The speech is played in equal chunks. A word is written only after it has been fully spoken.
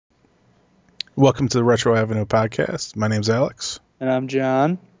Welcome to the Retro Avenue podcast. My name's Alex, And I'm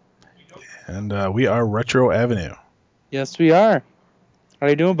John. and we are Retro Avenue. Yes, we are. How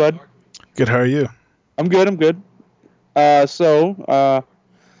you doing, bud? Good, how are you? I'm good. Hi.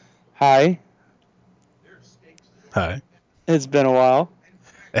 Hi. It's been a while.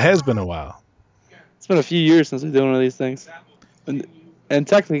 It has been a while. It's been a few years since we've done one of these things. And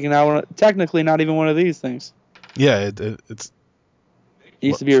technically not even one of these things. Yeah, it's... It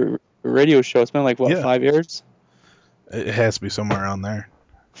used to be a radio show. It's been like, Yeah. 5 years? It has to be somewhere around there.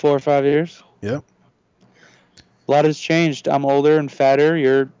 4 or 5 years? Yep. A lot has changed. I'm older and fatter.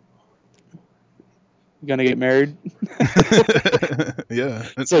 You're going to get married. Yeah.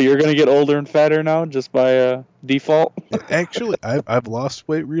 So you're going to get older and fatter now just by default? Actually, I've lost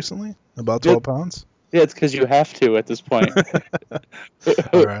weight recently, about 12 pounds. Yeah, it's because you have to at this point.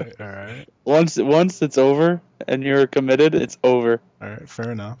 All right. Once it's over and you're committed, it's over. All right,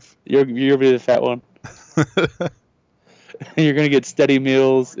 fair enough. You're gonna be the fat one. You're gonna get steady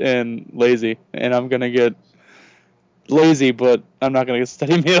meals and lazy, and I'm gonna get lazy, but I'm not gonna get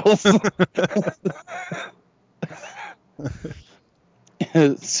steady meals.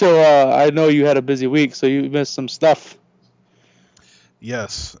 So I know you had a busy week, so you missed some stuff.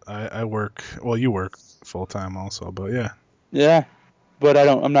 Yes, I work. Well, you work full time also, but yeah. Yeah, but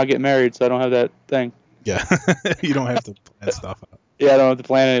I'm not getting married, so I don't have that thing. Yeah, you don't have to plan stuff out. Yeah, I don't have to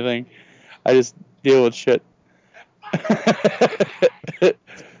plan anything. I just deal with shit.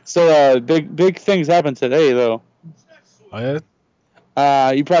 So big things happened today, though. Oh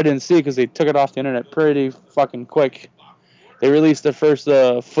yeah. You probably didn't see it because they took it off the internet pretty fucking quick. They released the first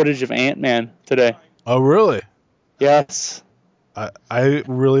footage of Ant-Man today. Oh really? Yes. I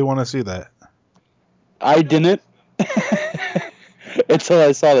really want to see that. I didn't until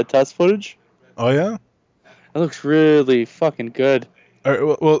I saw the test footage. Oh yeah. It looks really fucking good. All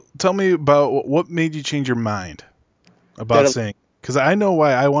right, well, tell me about what made you change your mind about seeing. Because I know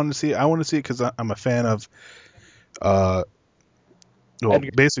why I want to see it. I want to see it because I'm a fan of,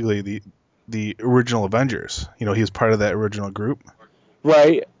 basically the original Avengers. You know, he was part of that original group.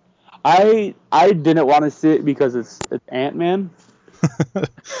 Right. I didn't want to see it because it's Ant-Man.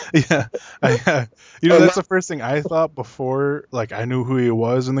 Yeah, that's the first thing I thought before. Like, I knew who he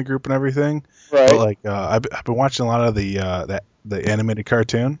was in the group and everything. Right. But like, I've been watching a lot of the animated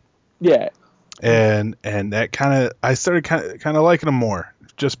cartoon. Yeah. And that I started kind of liking him more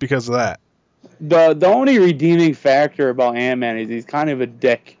just because of that. The only redeeming factor about Ant-Man is he's kind of a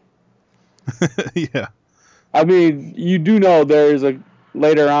dick. Yeah. I mean, you do know there's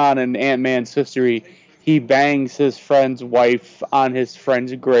later on in Ant-Man's history, he bangs his friend's wife on his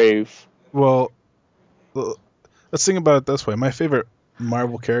friend's grave. Well, let's think about it this way. My favorite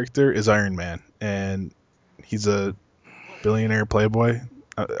Marvel character is Iron Man, and he's a billionaire playboy.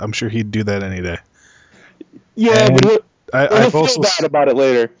 I'm sure he'd do that any day. Yeah, and but I've feel also bad about it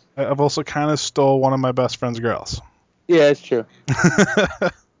later. I've also kind of stole one of my best friend's girls. Yeah, it's true.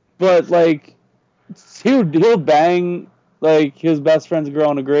 But like, he'll bang like his best friend's girl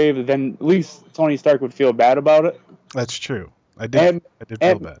on a grave, and then at least Tony Stark would feel bad about it. That's true. I did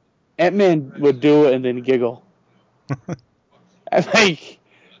feel bad. Ant-Man would do it and then giggle. Like,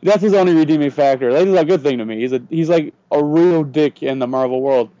 that's his only redeeming factor. Like, it's a good thing to me. He's like a real dick in the Marvel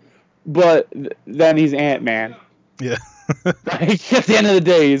world. But then he's Ant-Man. Yeah. Like, at the end of the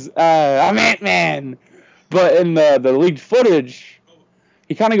day, I'm Ant-Man. But in the leaked footage,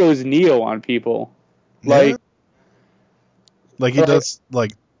 he kind of goes Neo on people. Like, like he does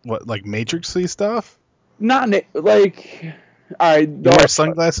like Matrix-y stuff. Not like, all right. He wears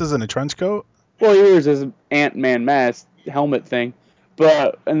sunglasses and a trench coat. Well, he wears his Ant-Man mask helmet thing.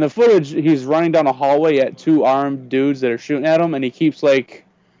 But in the footage, he's running down a hallway at two armed dudes that are shooting at him, and he keeps like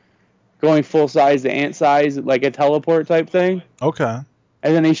going full size to ant size, like a teleport type thing. Okay.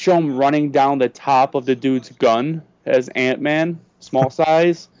 And then they show him running down the top of the dude's gun as Ant-Man, small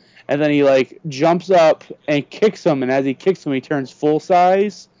size. And then he like jumps up and kicks him, and as he kicks him, he turns full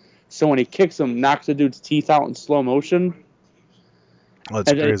size. So when he kicks him, knocks the dude's teeth out in slow motion.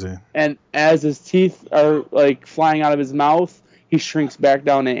 That's crazy. And as his teeth are like flying out of his mouth, he shrinks back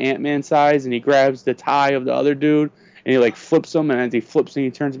down to Ant-Man size, and he grabs the tie of the other dude, and he like flips him, and as he flips him,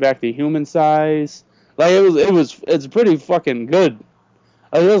 he turns back to human size. Like it's pretty fucking good.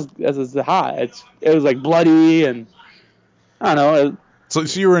 Like, it was hot. It was like bloody, and I don't know. So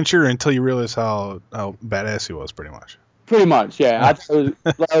you were unsure until you realized how badass he was, pretty much. Pretty much, yeah. I just thought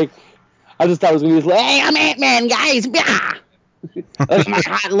it was gonna be like, hey, I'm Ant-Man, guys. Yeah. Look at my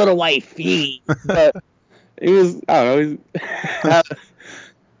hot little wife. But it was, I don't know.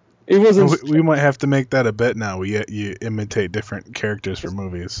 It wasn't. We might have to make that a bet now. You imitate different characters for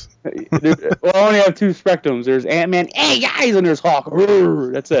movies. Well, I only have two spectrums. There's Ant-Man, hey guys, and there's Hulk.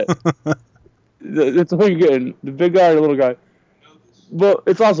 That's it. That's all you're getting. The big guy or the little guy. But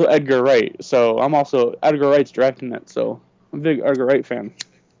it's also Edgar Wright, so I'm also Edgar Wright's directing it, so I'm a big Edgar Wright fan.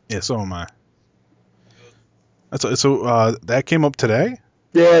 Yeah, so am I. So that came up today?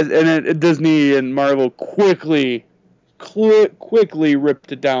 Yeah, and Disney and Marvel quickly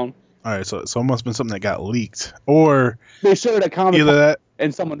ripped it down. All right, so it must have been something that got leaked, or They showed it at Comic-Con, either that.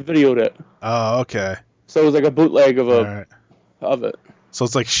 and someone videoed it. Oh, okay. So it was like a bootleg of All right. of it. So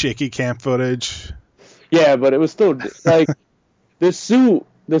it's like shaky cam footage. Yeah, but it was still like the suit.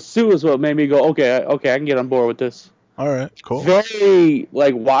 The suit is what made me go, okay, I can get on board with this. All right, cool. Very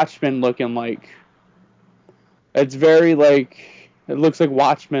like Watchmen looking, like it's very like it looks like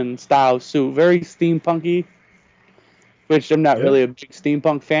Watchmen style suit, very steampunky. Which I'm not really a big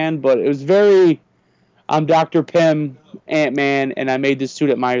steampunk fan, but it was very. I'm Dr. Pym, Ant-Man, and I made this suit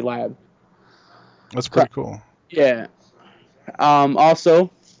at my lab. That's pretty cool. Yeah. Also,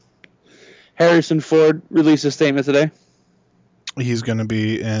 Harrison Ford released a statement today. He's going to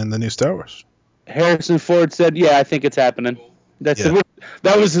be in the new Star Wars. Harrison Ford said, "Yeah, I think it's happening." That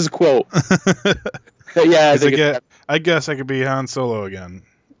was his quote. Yeah, I guess I could be Han Solo again.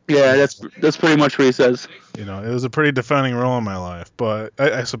 Yeah, that's pretty much what he says. You know, it was a pretty defining role in my life, but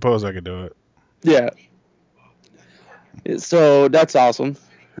I suppose I could do it. Yeah. So that's awesome.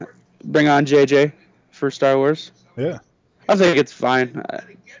 Bring on JJ for Star Wars. Yeah. I think it's fine.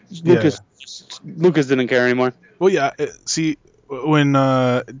 Lucas didn't care anymore. Well, yeah. See, when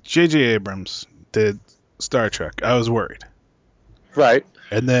J.J. Abrams did Star Trek, I was worried. Right.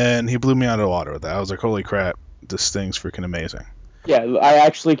 And then he blew me out of the water with that. I was like, holy crap, this thing's freaking amazing. Yeah, I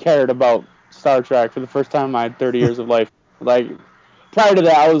actually cared about Star Trek for the first time in my 30 years of life. Like, prior to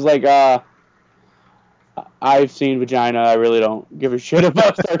that, I was like, I've seen vagina. I really don't give a shit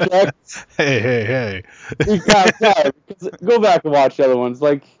about Star Trek. Hey. Go back and watch the other ones.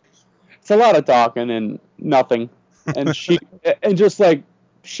 Like, it's a lot of talking and nothing. And and just, like,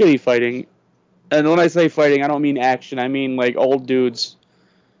 shitty fighting. And when I say fighting, I don't mean action. I mean, like, old dudes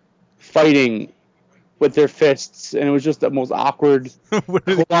fighting with their fists, and it was just the most awkward,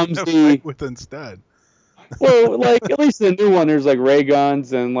 clumsy. With instead. Well, like at least in the new one, there's like ray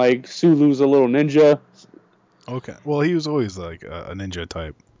guns, and like Sulu's a little ninja. Okay. Well, he was always like a ninja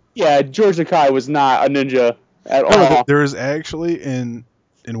type. Yeah, George Takei was not a ninja at all. There is actually in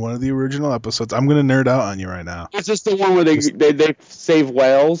one of the original episodes. I'm gonna nerd out on you right now. It's just the one where they save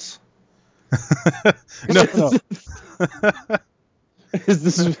whales. No. Is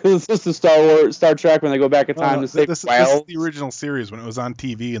this the Star Trek when they go back in time to save whales? This is the original series when it was on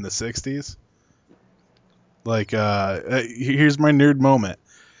TV in the 60s. Like, here's my nerd moment.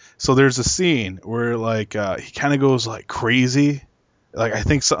 So there's a scene where like he kind of goes like crazy, like I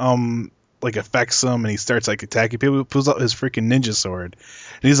think some like affects him, and he starts like attacking people. He pulls out his freaking ninja sword,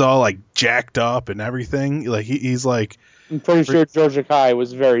 and he's all like jacked up and everything. Like he's like. I'm pretty sure George Takei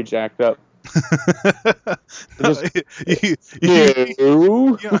was very jacked up. No.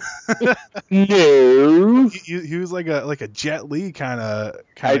 No. He was like a Jet Li kind of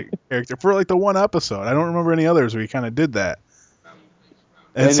character for like the one episode. I don't remember any others where he kind of did that.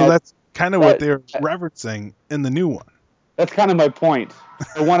 And so that's kind of what they're referencing in the new one. That's kind of my point.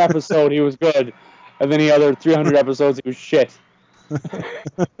 The one episode he was good, and then the other 300 episodes he was shit.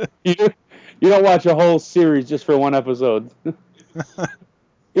 You don't watch a whole series just for one episode.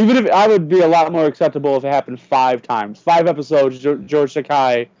 Even if I would be a lot more acceptable if it happened 5 times. 5 episodes, George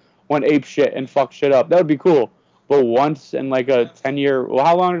Takei went ape shit and fucked shit up. That would be cool. But once in like a 10-year... Well,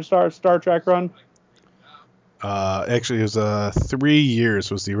 how long did Star Trek run? Actually, it was 3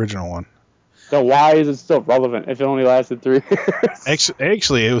 years was the original one. So why is it still relevant if it only lasted 3 years?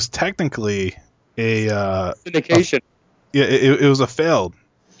 Actually, it was technically a... syndication. It was a failed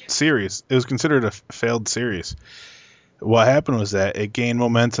series. It was considered a failed series. What happened was that it gained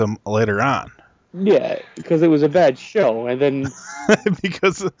momentum later on. Yeah, because it was a bad show, and then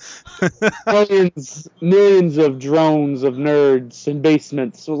because millions of drones of nerds in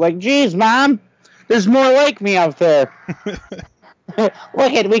basements was like, "Geez, Mom, there's more like me out there. Look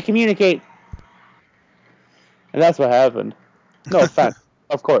at we communicate." And that's what happened. No offense,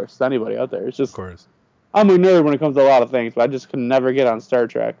 of course, to anybody out there. It's just, of course, I'm a nerd when it comes to a lot of things, but I just could never get on Star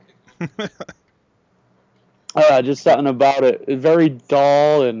Trek. Just something about it. It's very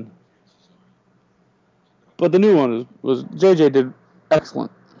dull, but the new one was JJ did excellent.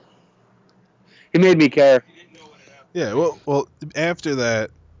 He made me care. Yeah, well, after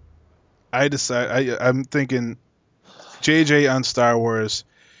that, I'm thinking JJ on Star Wars.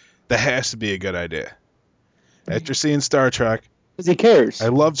 That has to be a good idea. After seeing Star Trek, Because he cares. I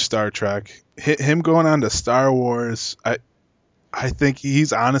loved Star Trek. Him going on to Star Wars, I think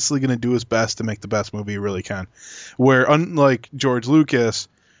he's honestly going to do his best to make the best movie he really can. Where unlike George Lucas,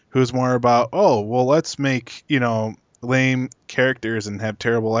 who's more about, oh, well, let's make, lame characters and have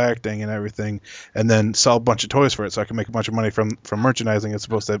terrible acting and everything, and then sell a bunch of toys for it so I can make a bunch of money from merchandising as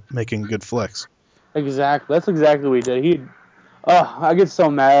opposed to making good flicks. Exactly. That's exactly what he did. I get so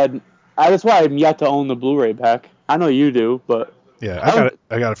mad. That's why I'm yet to own the Blu-ray pack. I know you do, but Yeah,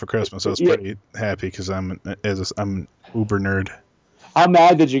 I got it for Christmas. I was pretty happy because I'm an uber nerd. How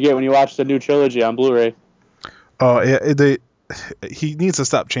mad did you get when you watched the new trilogy on Blu-ray? Oh, yeah, he needs to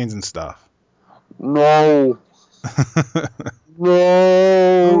stop changing stuff. No.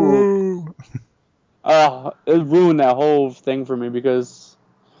 No. It ruined that whole thing for me because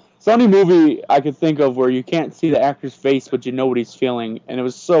it's the only movie I could think of where you can't see the actor's face, but you know what he's feeling, and it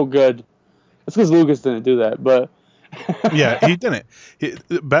was so good. It's because Lucas didn't do that, but Yeah, he didn't.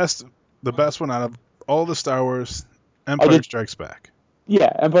 The best one out of all the Star Wars, Empire Strikes Back.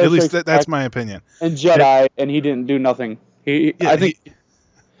 Yeah, Empire At least Strikes that's Back my opinion. and Jedi, and he didn't do nothing. I think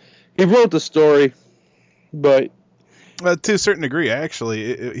he wrote the story, but to a certain degree,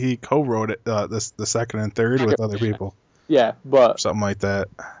 actually, he co-wrote it the second and third with other people. Yeah, but something like that.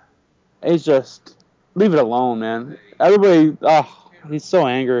 It's just leave it alone, man. Everybody, he's so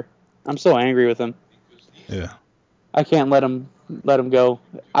angry. I'm so angry with him. Yeah. I can't let him go.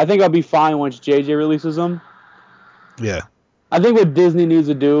 I think I'll be fine once JJ releases him. Yeah. I think what Disney needs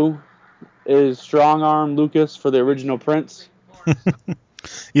to do is strong arm Lucas for the original Prince.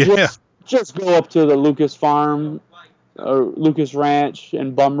 Yeah. Just go up to the Lucas farm or Lucas Ranch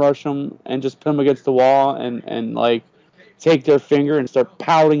and bum rush him and just put him against the wall and like take their finger and start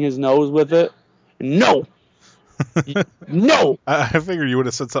pounding his nose with it. No. No. I figured you would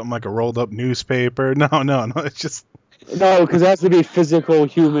have said something like a rolled up newspaper. No. It's just. No, because it has to be physical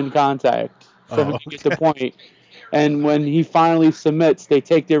human contact for him to get the point. And when he finally submits, they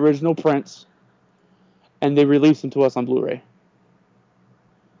take the original prints and they release them to us on Blu-ray.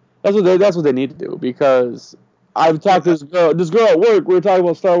 That's what they need to do, because I've talked to this girl at work. We were talking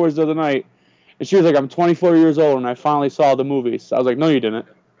about Star Wars the other night, and she was like, "I'm 24 years old and I finally saw the movies." I was like, "No, you didn't."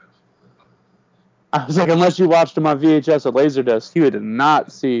 I was like, "Unless you watched them on VHS or Laserdisc, you did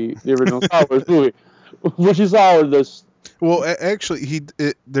not see the original Star Wars movie." What you saw was this. Well, actually,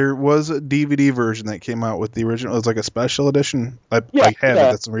 there was a DVD version that came out with the original. It was like a special edition. I have it.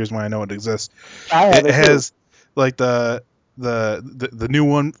 That's the reason why I know it exists. I have it has like the new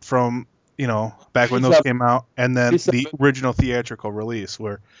one from back when those came out, and then the original theatrical release.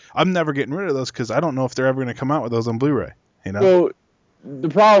 Where I'm never getting rid of those because I don't know if they're ever going to come out with those on Blu-ray. So the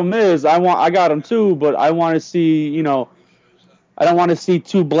problem is, I got them too, but I want to see I don't want to see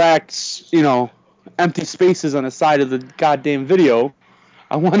two blacks empty spaces on the side of the goddamn video.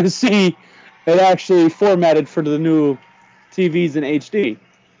 I want to see it actually formatted for the new TVs in HD.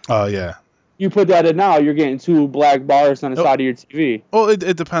 Oh, yeah. You put that in now, you're getting two black bars on the side of your TV. Well,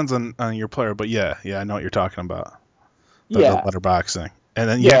 it depends on your player, but yeah, I know what you're talking about. The letterboxing. And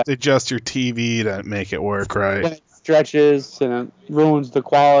then you have to adjust your TV to make it work right. And it stretches, and it ruins the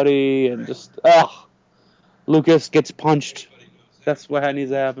quality, and just, Lucas gets punched. That's what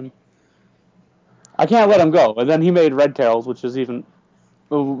needs to happen. I can't let him go. And then he made Red Tails, which is even...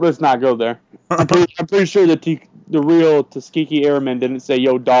 Let's not go there. I'm pretty sure that the real Tuskegee Airmen didn't say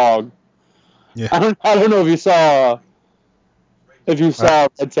 "Yo, dog." Yeah. I don't know if you saw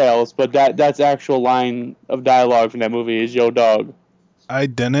Red Tails, but that's actual line of dialogue from that movie is "Yo, dog." I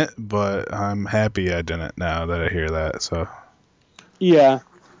didn't, but I'm happy I didn't now that I hear that. So. Yeah.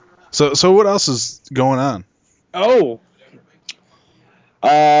 So what else is going on? Oh.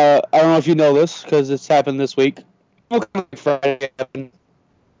 I don't know if you know this because it's happened this week. Friday happened.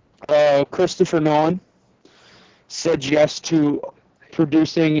 Christopher Nolan said yes to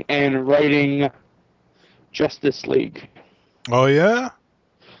producing and writing Justice League. Oh, yeah?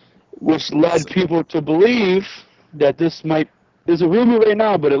 Which led people to believe that there's a rumor right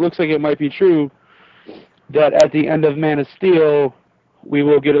now, but it looks like it might be true, that at the end of Man of Steel, we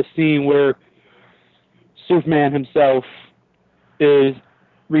will get a scene where Superman himself is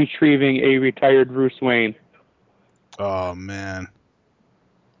retrieving a retired Bruce Wayne. Oh, man.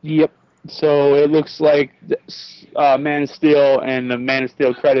 Yep. So it looks like Man of Steel and the Man of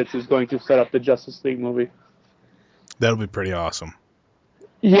Steel credits is going to set up the Justice League movie. That'll be pretty awesome.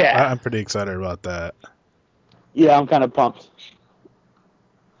 Yeah. I'm pretty excited about that. Yeah, I'm kind of pumped.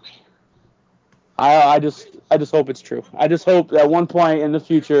 I just hope it's true. I just hope at one point in the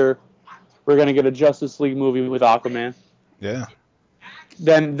future we're going to get a Justice League movie with Aquaman. Yeah.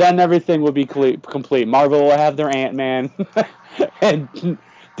 then everything will be complete. Marvel will have their Ant-Man, and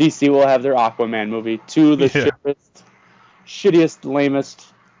DC will have their Aquaman movie. Two of the shittiest, lamest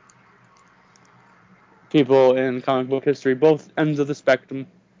people in comic book history, both ends of the spectrum.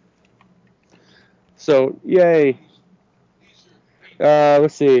 So, yay.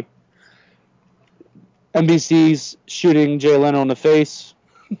 Let's see. NBC's shooting Jay Leno in the face.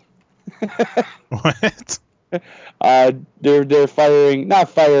 What? They're firing, not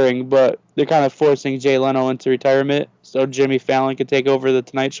firing, but they're kind of forcing Jay Leno into retirement so Jimmy Fallon can take over the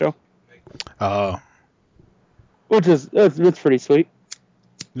Tonight Show. Oh. Which is it's pretty sweet.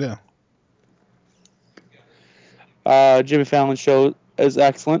 Yeah. Jimmy Fallon's show is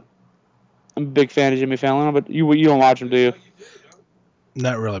excellent. I'm a big fan of Jimmy Fallon, but you don't watch him, do you?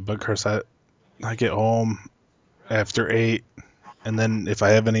 Not really, but of course I get home after 8, and then if I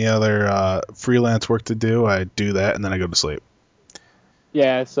have any other freelance work to do, I do that, and then I go to sleep.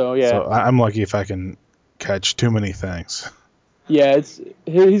 Yeah, so I'm lucky if I can catch too many things. Yeah,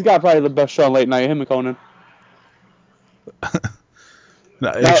 he's got probably the best show on late night, him and Conan.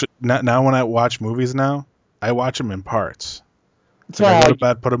 Now when I watch movies now, I watch them in parts. So I go to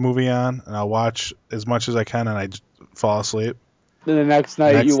bed, put a movie on, and I'll watch as much as I can, and I just fall asleep. Then the next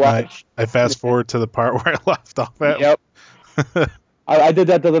night you watch. I fast forward to the part where I left off at. Yep. I did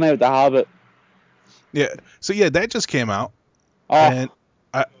that the other night with The Hobbit. Yeah. So yeah, that just came out, and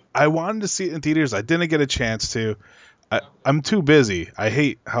I wanted to see it in theaters. I didn't get a chance to. I'm too busy. I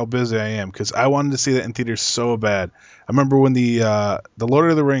hate how busy I am because I wanted to see that in theaters so bad. I remember when the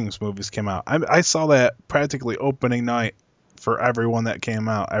Lord of the Rings movies came out. I saw that practically opening night for everyone that came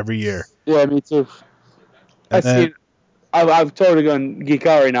out every year. Yeah, me too. I've totally gone geek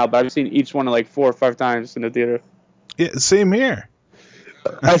out right now, but I've seen each one like 4 or 5 times in the theater. Yeah, same here.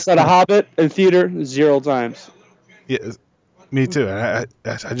 I saw The Hobbit in theater 0 times. Yeah, me too. I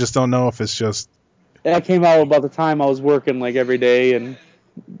just don't know if it's just. That came out about the time I was working like every day and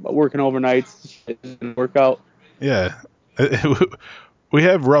working overnights. It didn't work out. Yeah, we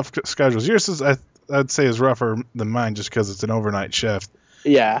have rough schedules. Yours is I'd say is rougher than mine just because it's an overnight shift.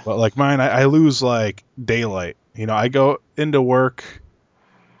 Yeah. But like mine, I lose like daylight. I go into work.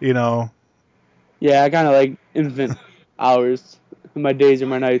 Yeah, I kind of like infant hours. My days are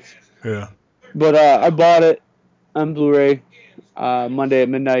my nights. Yeah. But I bought it on Blu-ray Monday at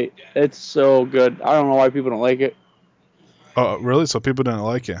midnight. It's so good. I don't know why people don't like it. Oh, really? So people didn't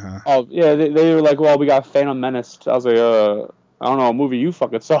like it, huh? Oh, yeah, they were like, well, we got Phantom Menace. I was like, I don't know what movie you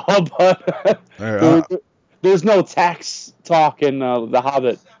fucking saw, but there's no tax talk in The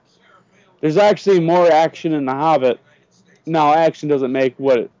Hobbit. There's actually more action in The Hobbit. Now, action doesn't make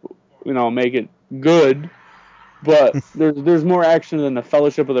make it good, but there's more action than the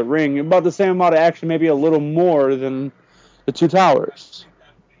Fellowship of the Ring. About the same amount of action, maybe a little more than the Two Towers.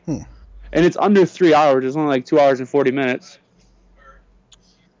 And it's under 3 hours. It's only like 2 hours and 40 minutes.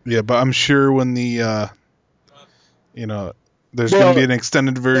 Yeah, but I'm sure when there's going to be an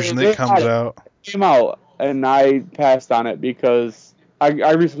extended version that comes out. It came out, and I passed on it because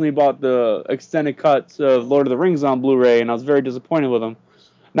I recently bought the extended cuts of Lord of the Rings on Blu-ray, and I was very disappointed with them.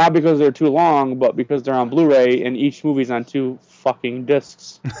 Not because they're too long, but because they're on Blu-ray, and each movie's on 2 fucking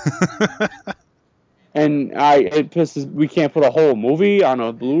discs. And it pisses. We can't put a whole movie on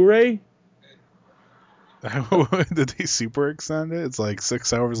a Blu-ray. Did they super extend it? It's like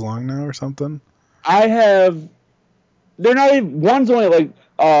 6 hours long now or something. They're not even. One's only like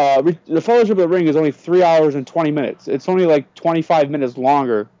the Fellowship of the Ring is only 3 hours and 20 minutes. It's only like 25 minutes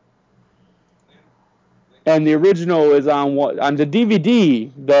longer. And the original is on the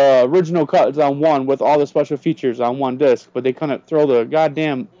DVD. The original cut is on one with all the special features on one disc, but they couldn't throw the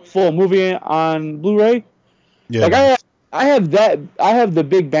goddamn full movie on Blu-ray. Yeah. Like I have that. I have The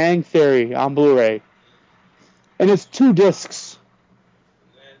Big Bang Theory on Blu-ray, and it's 2 discs.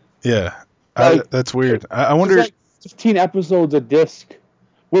 Yeah, that's weird. I wonder. It's like 15 episodes a disc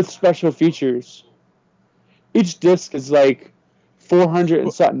with special features. Each disc is like 400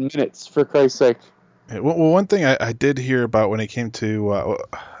 and something minutes, for Christ's sake. Well, one thing I did hear about when it came to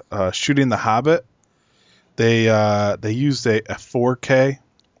shooting The Hobbit, they used a 4K.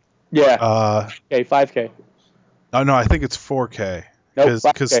 Yeah. 5K. Oh no, I think it's 4K. Nope,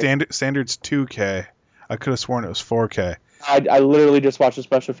 because standard's 2K. I could have sworn it was 4K. I literally just watched the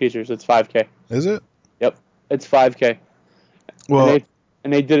special features. It's 5K. Is it? Yep, it's 5K. Well,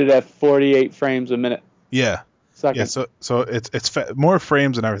 and they did it at 48 frames a minute. Yeah. Second. Yeah. So it's more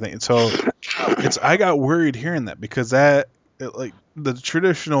frames and everything. So I got worried hearing that because the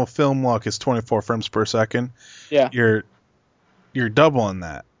traditional film look is 24 frames per second. Yeah. You're doubling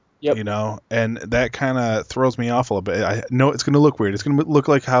that. Yep. you know, and that kind of throws me off a little bit. I know it's going to look weird. It's going to look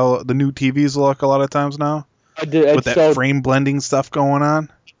like how the new TVs look a lot of times now, with that frame blending stuff going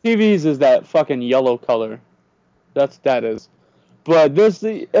on. TVs is that fucking yellow color. That is. But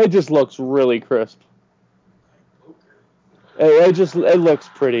it just looks really crisp. It looks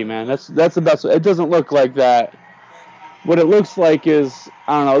pretty, man. That's the best. It doesn't look like that. What it looks like is,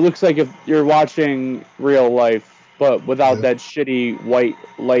 I don't know, it looks like if you're watching real life, but without that shitty white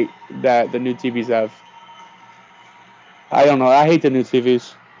light that the new TVs have. I don't know. I hate the new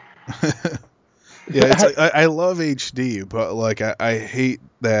TVs. Yeah, it's like I love HD, but like I hate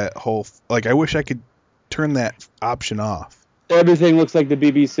that whole like I wish I could turn that option off. Everything looks like the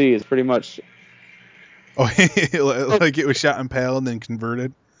BBC is pretty much. Oh, like it was shot in PAL and then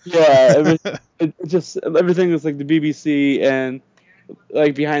converted. Yeah, everything looks like the BBC and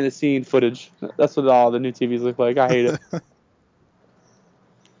like behind the scene footage. That's what all the new TVs look like. I hate it.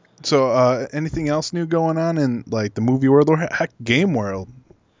 So, anything else new going on in like the movie world or heck, game world?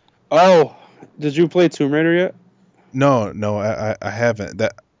 Oh, did you play Tomb Raider yet? No, I haven't.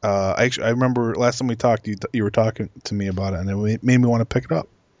 That I remember last time we talked, you were talking to me about it, and it made me want to pick it up.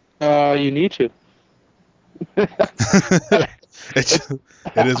 You need to.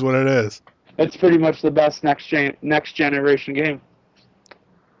 It is what it is. It's pretty much the best next generation game.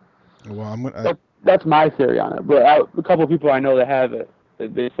 Well, I'm gonna. That's my theory on it. But a couple of people I know that have it,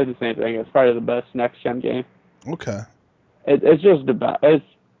 they said the same thing. It's probably the best next gen game. Okay. It's just the best.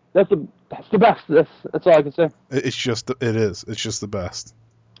 That's the best. That's all I can say. It's just the best.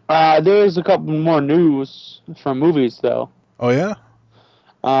 There's a couple more news from movies though. Oh yeah.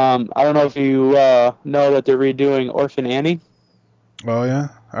 I don't know if you know that they're redoing Orphan Annie. Oh yeah.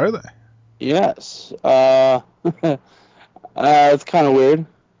 Are they? Yes. It's kind of weird.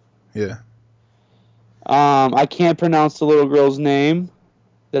 Yeah. I can't pronounce the little girl's name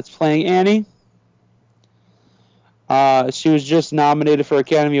that's playing Annie. She was just nominated for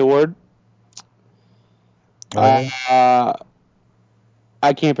Academy Award. I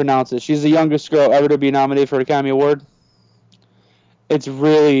can't pronounce it. She's the youngest girl ever to be nominated for an Academy Award. It's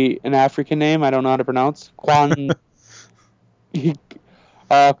really an African name. I don't know how to pronounce.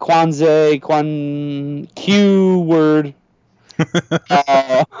 Q word.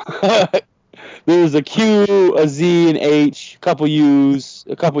 There's a Q, a Z, an H, a couple U's,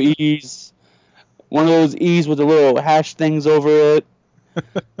 a couple E's. One of those E's with the little hash things over it.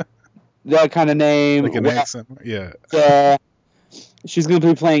 That kind of name. Like an accent. Yeah. She's going to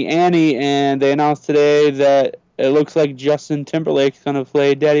be playing Annie, and they announced today that it looks like Justin Timberlake's going to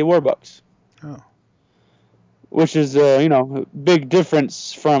play Daddy Warbucks. Oh. Which is, a big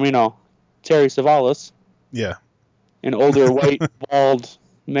difference from, Terry Savalas. Yeah. An older, white, bald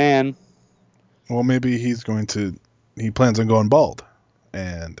man. Well, maybe he plans on going bald.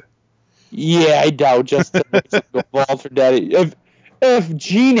 And. Yeah, I doubt Justin Timberlake's going to go bald for Daddy. If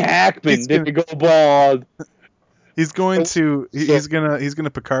Gene Hackman didn't go bald. He's gonna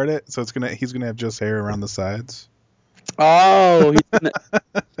Picard it, so he's gonna have just hair around the sides. Oh,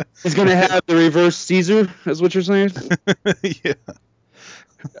 he's gonna have the reverse Caesar, is what you're saying? Yeah.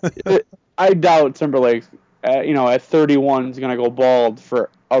 I doubt Timberlake, at 31 is gonna go bald for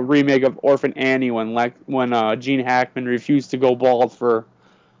a remake of Orphan Annie when Gene Hackman refused to go bald for,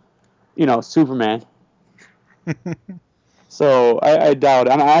 Superman. So I doubt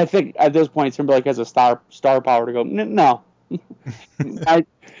it. And I think at this point Timberlake has a star power to go, no. The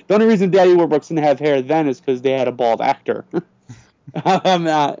only reason Daddy Warbucks didn't have hair then is because they had a bald actor. I'm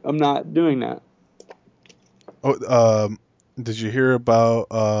not doing that. Oh, did you hear about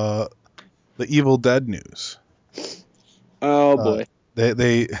the Evil Dead news? Oh boy.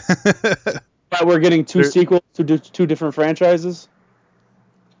 They But we're getting two sequels to two different franchises.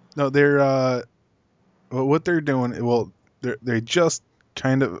 No, they're what they're doing. Well, they just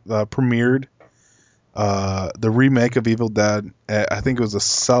kind of premiered the remake of Evil Dead at, I think it was a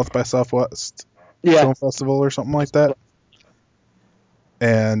South by Southwest film festival or something like that.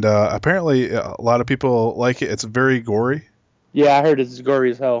 And apparently a lot of people like it. It's very gory. Yeah, I heard it's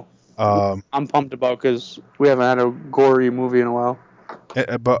gory as hell. I'm pumped about because we haven't had a gory movie in a while.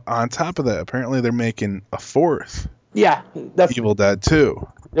 But on top of that, apparently they're making a fourth. Yeah, that's Evil Dead 2.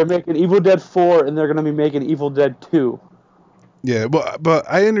 They're making Evil Dead 4, and they're going to be making Evil Dead 2. Yeah, but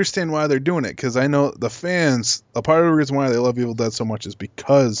I understand why they're doing it, because I know the fans, a part of the reason why they love Evil Dead so much is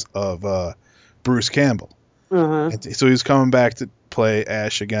because of Bruce Campbell. And so he's coming back to play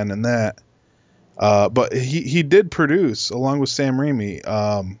Ash again in that. But he did produce, along with Sam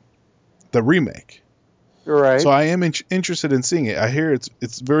Raimi, the remake. Right. So I am interested in seeing it. I hear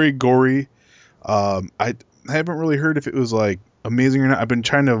it's very gory. I haven't really heard if it was like amazing or not. I've been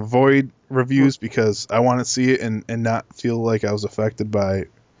trying to avoid reviews because I want to see it and not feel like I was affected by,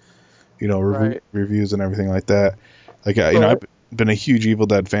 Right. reviews and everything like that. Like, Right. I've been a huge Evil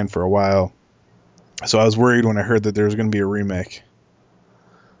Dead fan for a while, so I was worried when I heard that there was going to be a remake.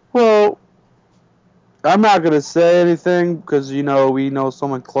 Well, I'm not gonna say anything because we know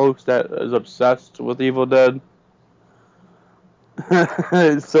someone close that is obsessed with Evil Dead.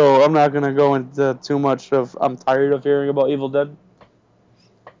 So I'm not gonna go into too much of. I'm tired of hearing about Evil Dead.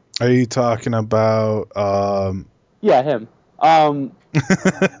 Are you talking about? Yeah, him. I'm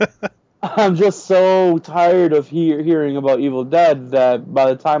just so tired of hearing about Evil Dead that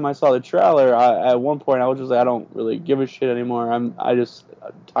by the time I saw the trailer, at one point I was just like, I don't really give a shit anymore. I'm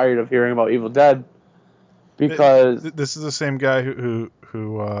tired of hearing about Evil Dead because This is the same guy who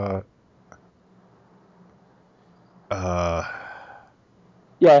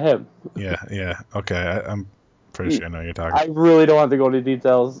yeah, him. yeah, okay, I'm pretty sure I know who you're talking. I really don't have to go into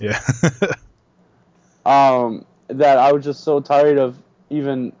details. Yeah. That I was just so tired of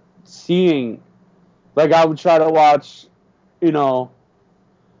even seeing. Like I would try to watch, a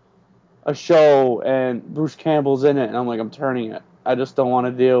show and Bruce Campbell's in it, and I'm like, I'm turning it. I just don't want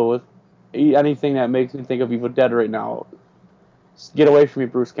to deal with anything that makes me think of Evil Dead right now. Just get away from me,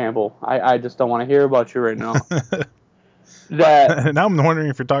 Bruce Campbell. I just don't want to hear about you right now. That Now I'm wondering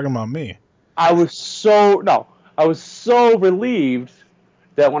if you're talking about me. I was so relieved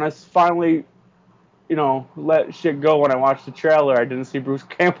that when I finally, let shit go when I watched the trailer, I didn't see Bruce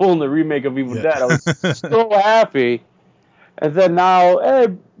Campbell in the remake of Evil Dead. I was so happy. And then now, hey,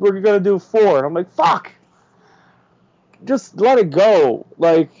 we're gonna do 4. And I'm like, fuck. Just let it go.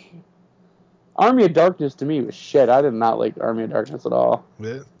 Like, Army of Darkness to me was shit. I did not like Army of Darkness at all.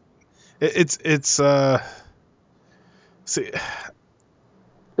 It's see,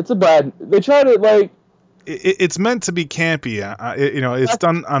 It's a bad. They try to like. it's meant to be campy. It's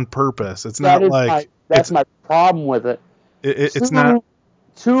done on purpose. It's not like that's my problem with it. It's not.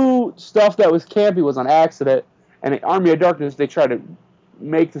 Two stuff that was campy was on accident, and in Army of Darkness they try to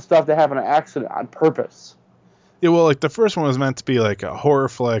make the stuff that happened on accident on purpose. Yeah, well, like the first one was meant to be like a horror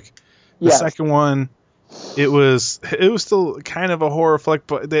flick. The Yes. second one, it was still kind of a horror flick,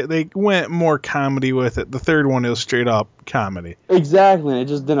 but they went more comedy with it. The third one, it was straight up comedy. Exactly, it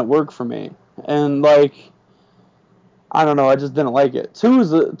just didn't work for me. And like, I don't know, I just didn't like it. Two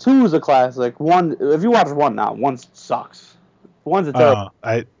is a classic. One, if you watch one now, one sucks. One's a terrible.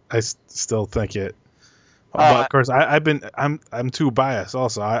 I still think it. But of course, I'm too biased.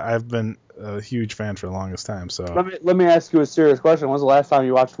 Also, I've been a huge fan for the longest time. So let me ask you a serious question. When's the last time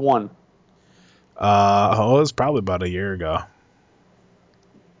you watched one? It was probably about a year ago.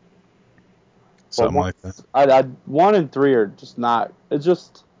 Something like that. 1 and 3 are just not. It's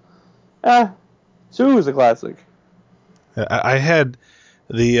just, 2 is a classic. I had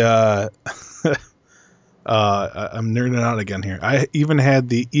the I'm nerding out again here. I even had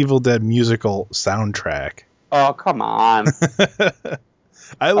the Evil Dead musical soundtrack. Oh, come on.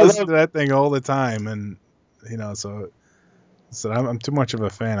 I listen to that thing all the time, and so I'm too much of a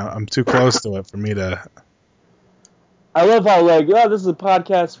fan. I'm too close to it for me to. I love how this is a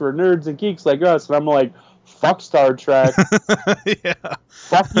podcast for nerds and geeks like us, and I'm like, fuck Star Trek. Yeah.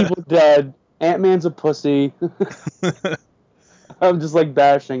 Fuck Evil Dead. Ant-Man's a pussy. I'm just like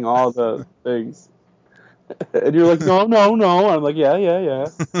bashing all the things. And you're like, no. I'm like, yeah.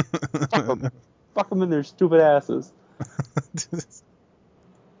 Fuck them in their stupid asses.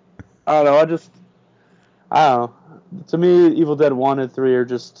 I don't know. I don't know. To me, Evil Dead 1 and 3 are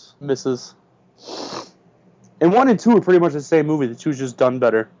just misses. And 1 and 2 are pretty much the same movie. The 2's just done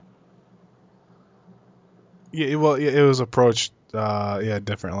better. Yeah, well, it was approached,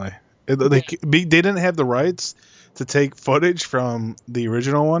 differently. They didn't have the rights to take footage from the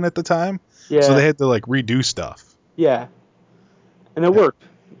original one at the time, so they had to redo stuff. Yeah, and it worked.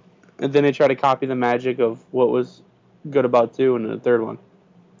 And then they tried to copy the magic of what was good about 2 and the third one.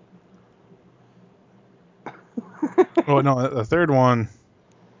 Well, no, the third one,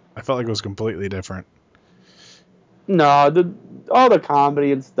 I felt like it was completely different. No, all the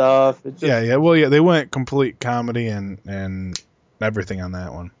comedy and stuff. It's just, Yeah. Well, they went complete comedy and everything on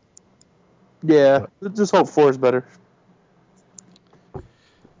that one. Yeah, just hope 4 is better.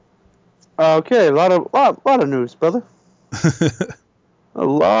 Okay, a lot of news, brother. A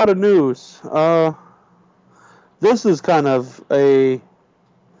lot of news. This is kind of I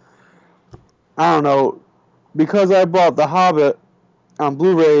don't know, because I bought The Hobbit on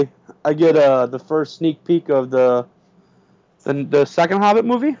Blu-ray. I get the first sneak peek of the second Hobbit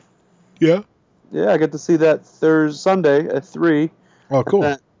movie. Yeah. Yeah, I get to see that Sunday at 3. Oh,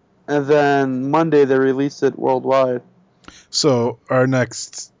 cool. And then Monday they release it worldwide. So our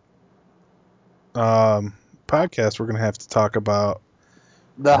next podcast, we're gonna have to talk about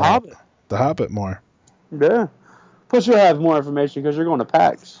The Hobbit. The Hobbit more. Yeah. Plus, you'll have more information because you're going to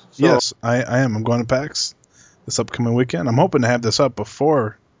PAX. So. Yes, I am. I'm going to PAX this upcoming weekend. I'm hoping to have this up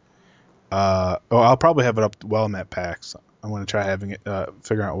before. I'll probably have it up while I'm at PAX. I'm going to try having it,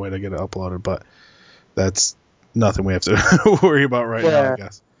 figure out a way to get it uploaded, but that's nothing we have to worry about right now, I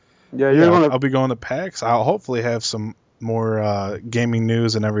guess. Yeah, I'll be going to PAX. I'll hopefully have some more gaming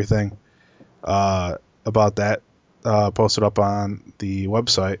news and everything about that posted up on the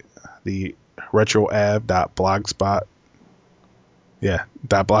website, the retroav.blogspot. Yeah,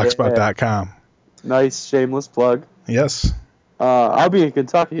 .blogspot.com. Nice shameless plug. Yes. I'll be in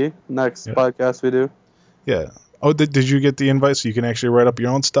Kentucky next podcast we do. Yeah. Oh, did you get the invite so you can actually write up your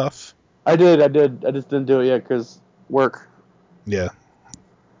own stuff? I did. I just didn't do it yet because work. Yeah.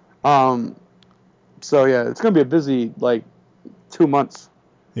 So yeah, it's gonna be a busy 2 months.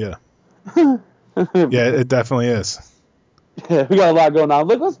 Yeah. Yeah, it definitely is. Yeah, we got a lot going on.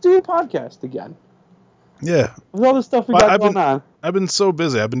 Let's do a podcast again. Yeah. With all the stuff we got going on. I've been so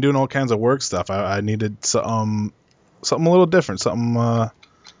busy. I've been doing all kinds of work stuff. I needed something a little different. Something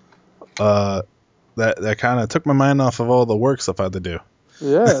that kind of took my mind off of all the work stuff I had to do.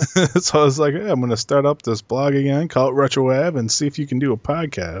 Yeah. So I was like, I'm going to start up this blog again, call it RetroAv, and see if you can do a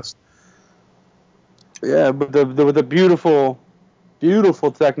podcast. Yeah, but with the beautiful,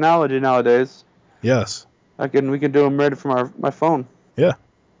 beautiful technology nowadays. Yes. We can do them right from my phone. Yeah.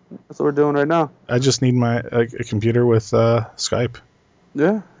 That's what we're doing right now. I just need a computer with Skype.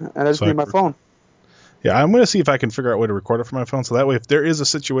 Yeah, and I just need my phone. Yeah, I'm going to see if I can figure out a way to record it from my phone, so that way if there is a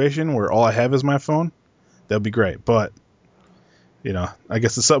situation where all I have is my phone, that'd be great. But, I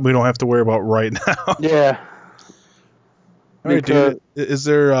guess it's something we don't have to worry about right now. Yeah. All right, dude. Is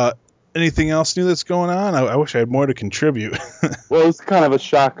there anything else new that's going on? I wish I had more to contribute. Well, it's kind of a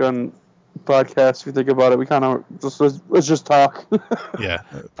shotgun podcast if you think about it. We kind of let's just talk. Yeah,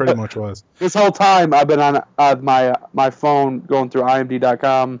 it pretty much was. This whole time I've been on my phone going through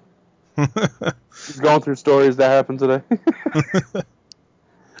imd.com. Just going through stories that happened today.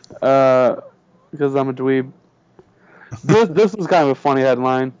 Because I'm a dweeb. This was kind of a funny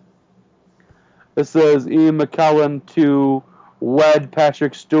headline. It says Ian McKellen to wed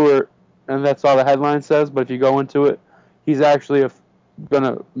Patrick Stewart, and that's all the headline says. But if you go into it, he's actually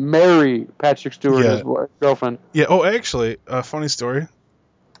gonna marry Patrick Stewart, his girlfriend. Yeah. Oh, actually, a funny story.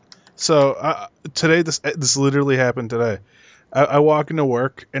 So today, this literally happened today. I walk into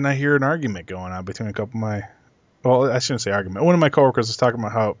work and I hear an argument going on between a couple of my. Well, I shouldn't say argument. One of my coworkers was talking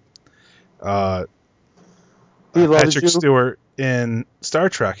about how Patrick Stewart in Star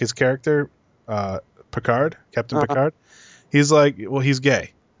Trek, his character, Picard, Captain Picard, he's like, well, he's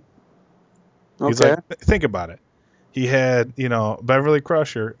gay. Okay. He's like, think about it. He had, Beverly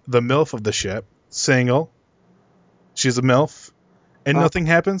Crusher, the MILF of the ship, single. She's a MILF. And nothing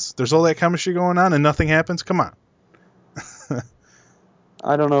happens? There's all that chemistry going on and nothing happens? Come on.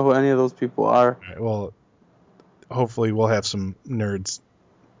 I don't know who any of those people are. Right, well, hopefully we'll have some nerds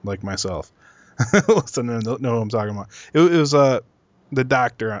like myself. Listen to know who I'm talking about. It was the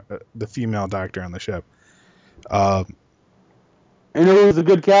doctor, the female doctor on the ship. You know who was a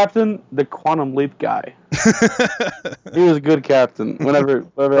good captain? The Quantum Leap guy. He was a good captain. Whenever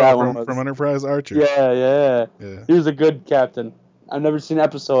that one was. From Enterprise Archer. Yeah. He was a good captain. I've never seen an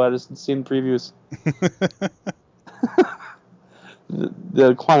episode. I just seen previews.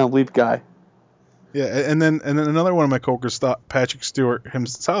 the Quantum Leap guy. Yeah, and then another one of my coworkers thought Patrick Stewart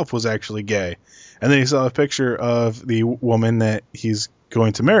himself was actually gay, and then he saw a picture of the woman that he's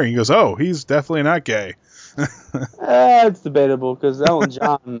going to marry. He goes, "Oh, he's definitely not gay." It's debatable because Elton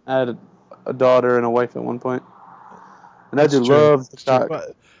John had a daughter and a wife at one point, and I do love the talk.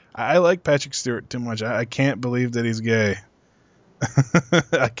 But I like Patrick Stewart too much. I can't believe that he's gay.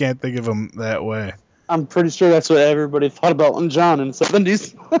 I can't think of him that way. I'm pretty sure that's what everybody thought about Elton John in the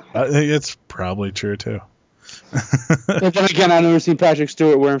 70s. I think it's probably true, too. But then again, I've never seen Patrick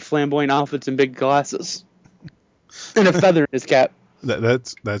Stewart wearing flamboyant outfits and big glasses. And a feather in his cap.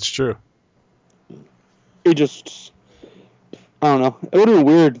 That's true. He just... I don't know. It would have been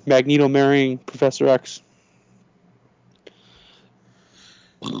weird, Magneto marrying Professor X.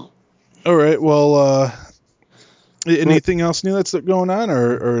 All right, well, anything else new that's going on,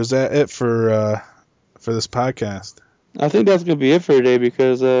 or is that it for this podcast? I think that's going to be it for today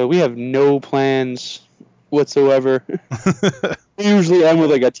because we have no plans whatsoever. We usually end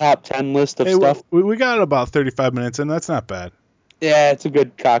with a top 10 list of stuff. We got about 35 minutes in. That's not bad. Yeah, it's a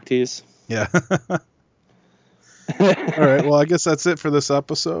good cock tease. Yeah. All right, well, I guess that's it for this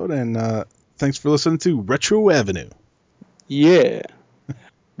episode, and thanks for listening to Retro Avenue. Yeah.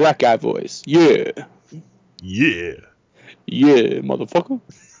 Black guy voice. Yeah. Yeah. Yeah, motherfucker.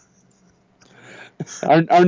 Our